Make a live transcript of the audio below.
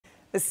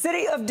The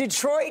city of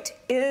Detroit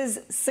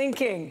is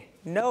sinking.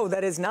 No,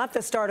 that is not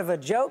the start of a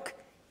joke.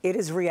 It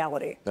is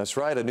reality. That's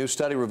right. A new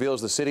study reveals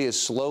the city is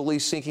slowly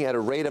sinking at a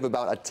rate of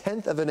about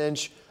 1/10 of an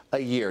inch a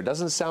year.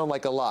 Doesn't sound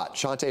like a lot.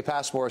 Shantae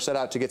Passmore set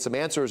out to get some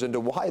answers into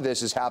why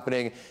this is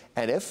happening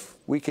and if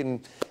we can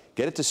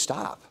get it to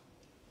stop.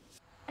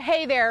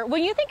 Hey there,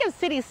 when you think of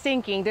cities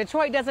sinking,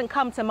 Detroit doesn't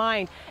come to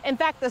mind. In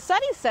fact, the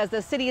study says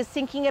the city is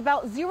sinking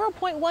about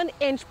 0.1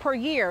 inch per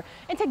year.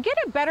 And to get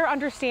a better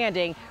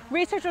understanding,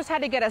 researchers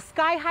had to get a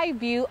sky-high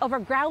view of a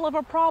ground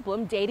level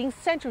problem dating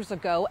centuries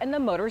ago in the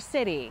Motor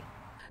City.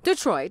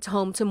 Detroit,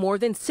 home to more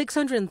than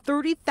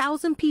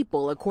 630,000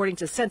 people according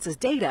to census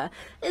data,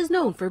 is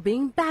known for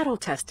being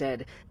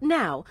battle-tested.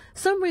 Now,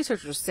 some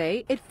researchers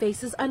say it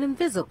faces an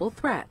invisible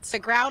threat. The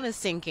ground is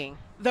sinking.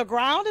 The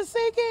ground is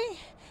sinking?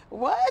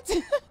 What?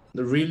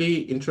 The really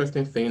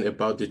interesting thing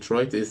about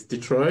Detroit is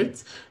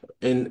Detroit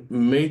in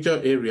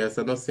major areas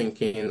are not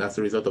sinking as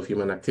a result of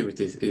human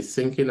activities. It's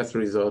sinking as a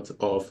result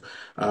of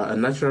a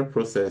natural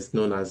process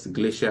known as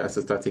glacial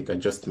isostatic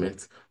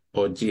adjustment,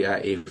 or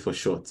GIA for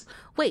short.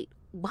 Wait,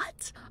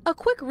 what? A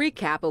quick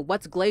recap of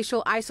what's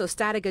glacial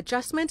isostatic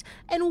adjustment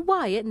and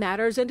why it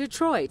matters in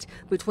Detroit.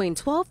 Between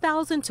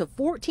 12,000 to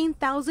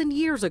 14,000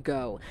 years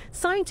ago,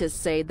 scientists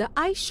say the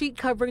ice sheet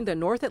covering the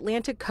North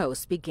Atlantic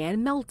coast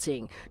began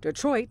melting,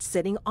 Detroit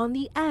sitting on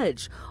the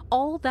edge.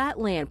 All that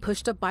land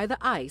pushed up by the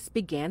ice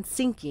began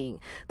sinking.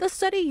 The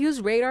study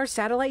used radar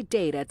satellite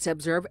data to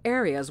observe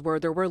areas where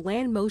there were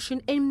land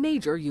motion in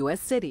major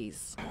U.S.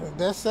 cities.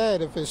 That's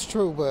sad if it's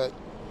true, but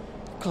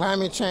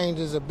climate change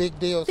is a big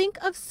deal. Think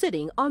of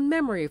sitting on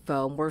memory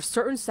foam where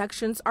certain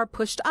sections are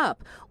pushed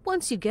up.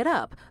 Once you get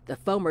up, the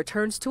foam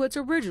returns to its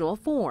original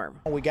form.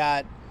 We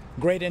got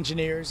great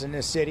engineers in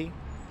this city.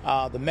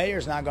 The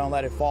mayor's not going to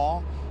let it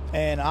fall.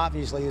 And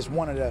obviously it's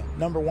one of the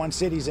 #1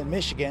 cities in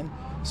Michigan.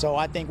 So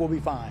I think we'll be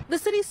fine. The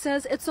city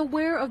says it's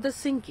aware of the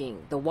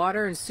sinking. The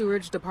Water and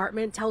Sewerage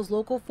Department tells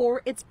Local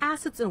 4 its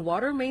assets and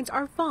water mains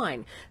are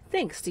fine,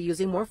 thanks to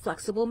using more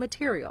flexible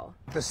material.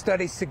 The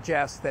study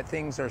suggests that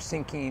things are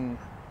sinking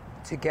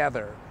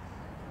together.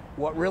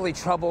 What really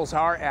troubles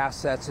our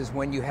assets is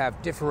when you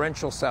have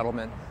differential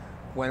settlement,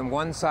 when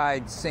one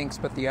side sinks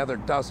but the other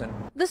doesn't.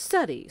 The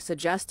study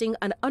suggesting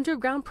an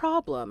underground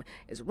problem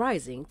is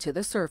rising to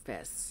the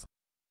surface.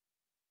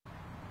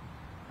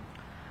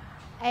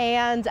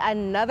 And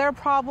another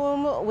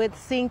problem with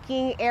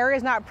sinking,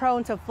 areas not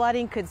prone to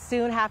flooding could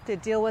soon have to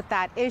deal with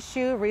that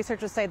issue.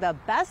 Researchers say the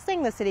best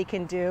thing the city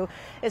can do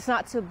is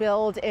not to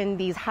build in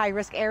these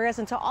high-risk areas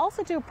and to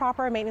also do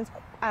proper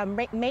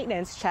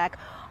maintenance check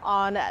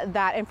on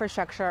that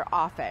infrastructure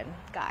often,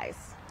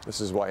 guys. This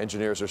is why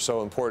engineers are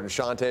so important.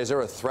 Shantae, is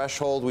there a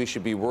threshold we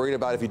should be worried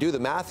about? If you do the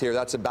math here,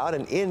 that's about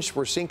an inch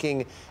we're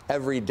sinking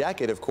every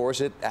decade. Of course,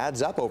 it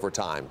adds up over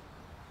time.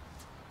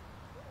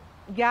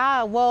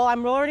 Yeah, well,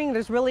 I'm learning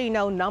there's really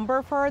no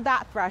number for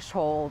that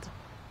threshold.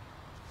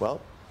 Well,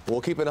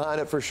 we'll keep an eye on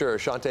it for sure.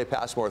 Shantae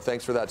Passmore,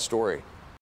 thanks for that story.